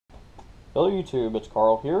Hello YouTube, it's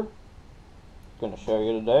Carl here. Going to show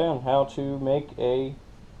you today on how to make a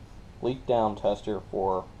leak down tester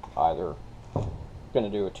for either, going to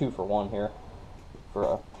do a 2-for-1 here, for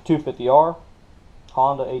a 250R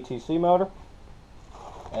Honda ATC motor,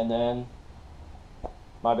 and then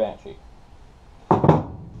my Banshee.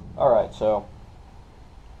 Alright, so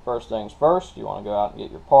first things first, you want to go out and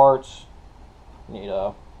get your parts. You need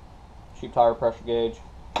a cheap tire pressure gauge.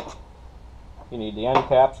 You need the end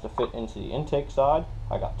caps to fit into the intake side.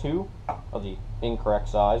 I got 2 of the incorrect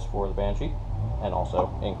size for the Banshee, and also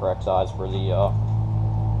incorrect size for the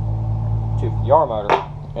 250R motor.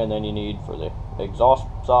 And then you need, for the exhaust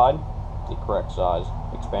side, the correct size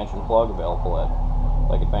expansion plug available at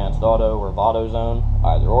like Advanced Auto or AutoZone,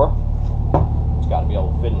 either or. It's got to be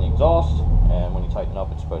able to fit in the exhaust, and when you tighten up,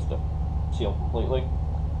 it's supposed to seal completely.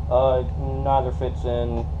 Neither fits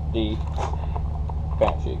in the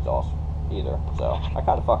Banshee exhaust either, so I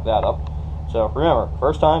kind of fucked that up. So remember,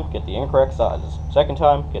 first time, get the incorrect sizes. Second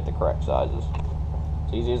time, get the correct sizes.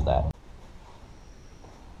 It's easy as that.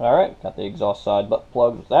 Alright, got the exhaust side butt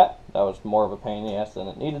plugged with that. That was more of a pain in the ass than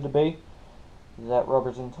it needed to be. That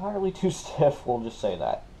rubber's entirely too stiff, we'll just say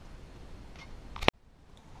that.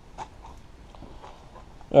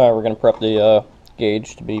 Alright, we're going to prep the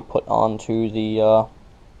gauge to be put onto the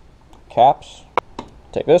caps.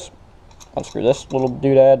 Take this, unscrew this little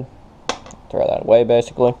doodad, throw that away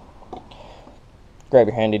basically. Grab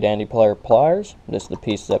your handy dandy pliers. This is the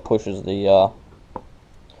piece that pushes the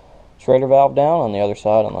Schrader valve down on the other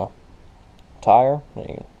side on the tire. You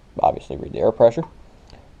can obviously read the air pressure.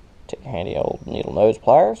 Take your handy old needle nose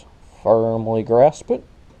pliers, firmly grasp it,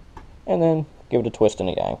 and then give it a twist and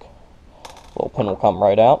a yank. A little pin will come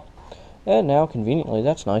right out. And now, conveniently,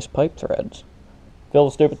 that's nice pipe threads. Fill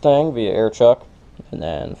the stupid thing via air chuck, and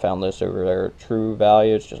then found this over there at True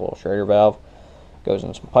Value. It's just a little Schrader valve. Goes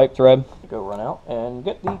in some pipe thread. Go run out and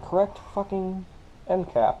get the correct fucking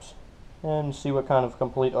end caps and see what kind of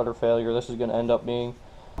complete utter failure this is going to end up being.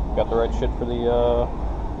 Got the right shit for the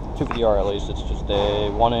 250R at least. It's just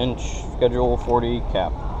a 1-inch Schedule 40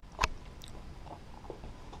 cap.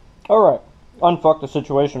 Alright, unfuck the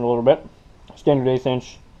situation a little bit. Standard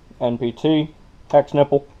 1/8-inch NPT hex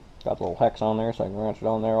nipple. Got the little hex on there so I can wrench it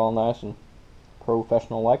on there all nice and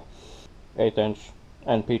professional like. 1/8-inch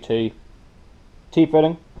NPT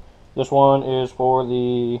T-fitting. This one is for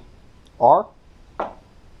the R.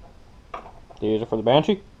 These are for the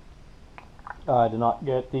Banshee. I did not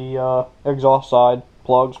get the exhaust side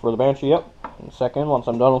plugs for the Banshee yet. In a second, once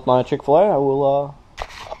I'm done with my Chick-fil-A, I will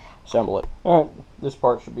assemble it. Alright, this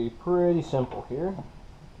part should be pretty simple here.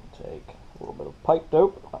 Take a little bit of pipe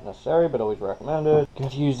dope, not necessary, but always recommended.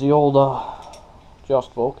 Gonna use the old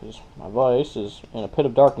Justful, because my vise is in a pit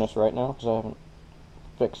of darkness right now, because I haven't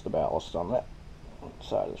fixed the ballast on that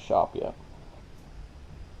side of the shop yet.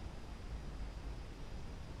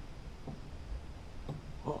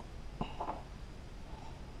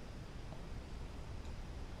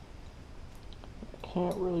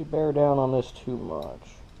 Can't really bear down on this too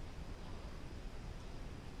much.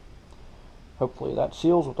 Hopefully that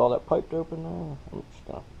seals with all that pipe dope in there. I'm just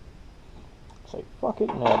gonna say fuck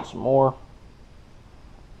it and add some more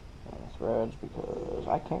threads because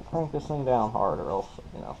I can't crank this thing down hard or else,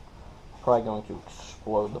 you know, I'm probably going to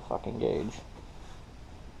explode the fucking gauge.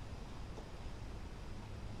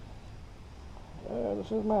 Yeah,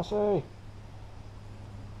 this is messy.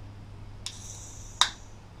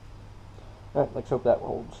 Alright, let's hope that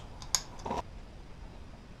holds.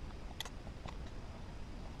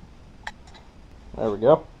 There we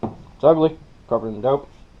go. It's ugly, covered in dope,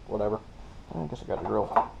 whatever. I guess I got to drill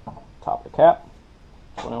top of the cap.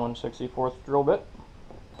 21/64 drill bit.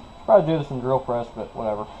 Probably do this in drill press, but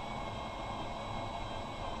whatever.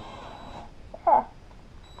 Ah.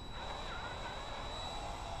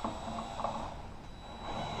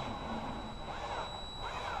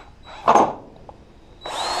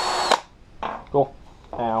 Cool.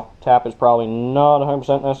 Now, tap is probably not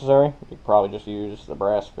 100% necessary. You could probably just use the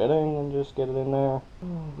brass fitting and just get it in there.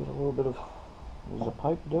 Get a little bit of the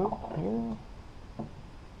pipe dope here.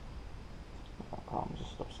 My problem is this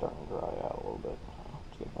stuff's starting to dry out a little bit.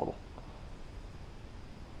 It's getting a little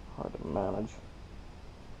hard to manage.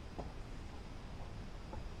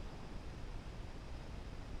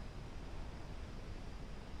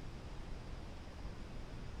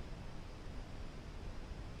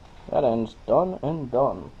 That end's done and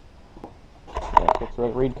done. Yeah, get the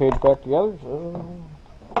reed cage back together, so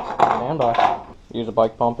stand by. Use a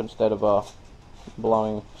bike pump instead of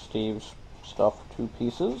blowing Steve's stuff to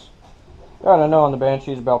pieces. I know on the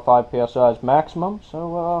Banshee is about 5 psi is maximum,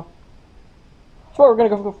 so that's what we're going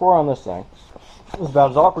to go for on this thing. This is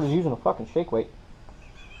about as awkward as using a fucking shake weight.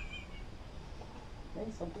 Hey,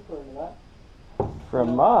 some people are into that.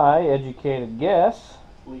 From my educated guess,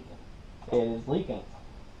 Leaking. it is leaking.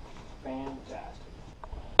 Fantastic.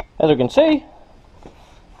 As you can see,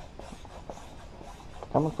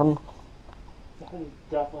 coming from, That is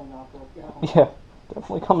definitely not broke down. yeah,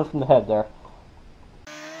 definitely coming from the head there.